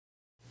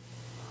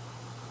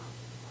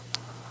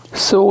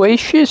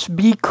Salacious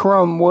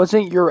Crumb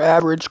wasn't your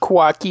average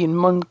quacky and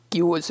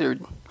monkey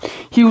wizard.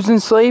 He was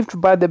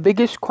enslaved by the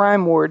biggest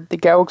crime lord the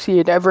galaxy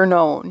had ever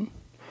known,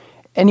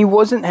 and he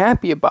wasn't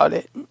happy about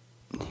it.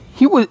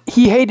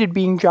 He hated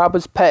being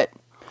Jabba's pet,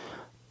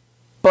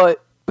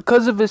 but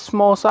because of his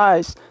small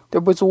size,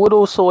 there was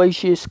little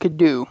Salacious could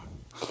do.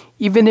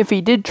 Even if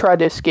he did try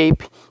to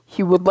escape,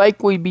 he would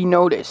likely be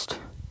noticed.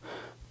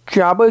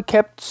 Jabba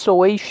kept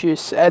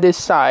Salacious at his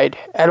side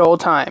at all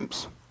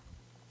times.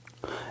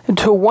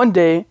 Until one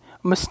day,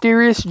 a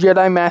mysterious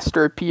Jedi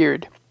Master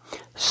appeared.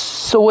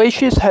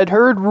 Salacious had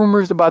heard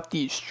rumors about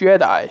these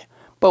Jedi,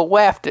 but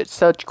laughed at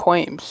such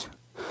claims.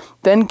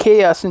 Then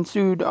chaos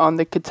ensued on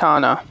the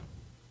Katana.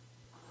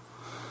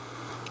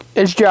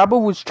 As Jabba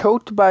was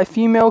choked by a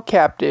female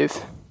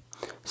captive,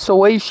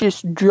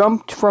 Salacious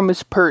jumped from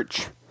his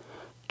perch,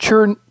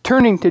 turning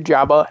to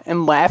Jabba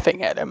and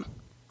laughing at him.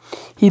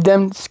 He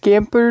then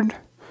scampered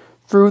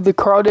through the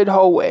crowded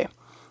hallway.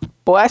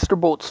 Blaster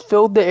bolts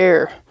filled the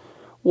air.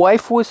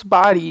 Lifeless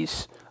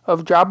bodies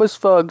of Jabba's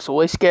thugs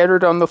lay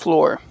scattered on the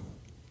floor.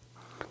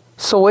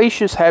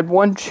 Salacious had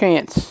one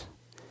chance,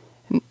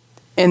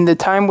 and the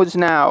time was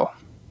now.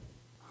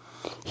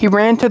 He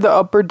ran to the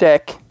upper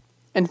deck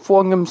and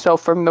flung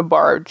himself from the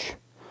barge.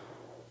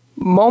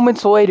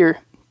 Moments later,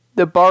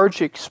 the barge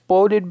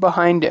exploded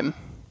behind him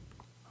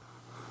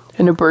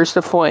in a burst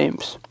of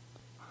flames.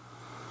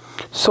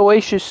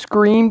 Salacious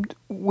screamed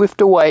with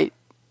delight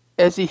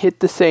as he hit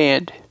the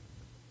sand.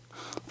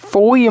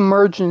 Fully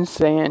immersed in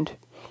sand,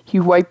 he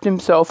wiped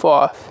himself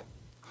off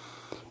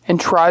and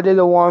trotted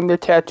along the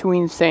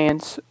Tatooine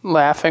sands,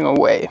 laughing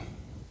away.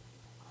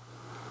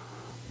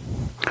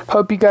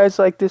 Hope you guys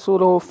like this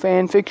little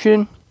fan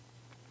fiction.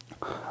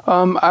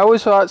 I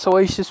always thought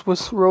Salacious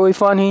was really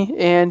funny,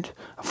 and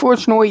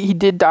unfortunately he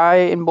did die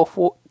in both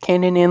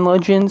canon and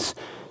Legends.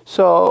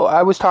 So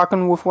I was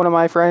talking with one of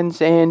my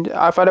friends, and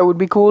I thought it would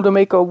be cool to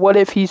make a what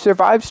if he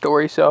survived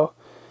story. So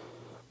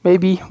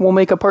maybe we'll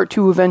make a part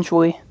 2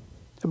 eventually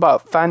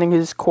about finding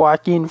his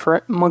quacky and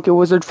monkey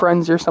wizard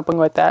friends or something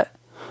like that.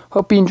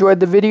 Hope you enjoyed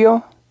the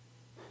video,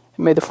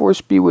 and may the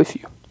Force be with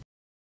you.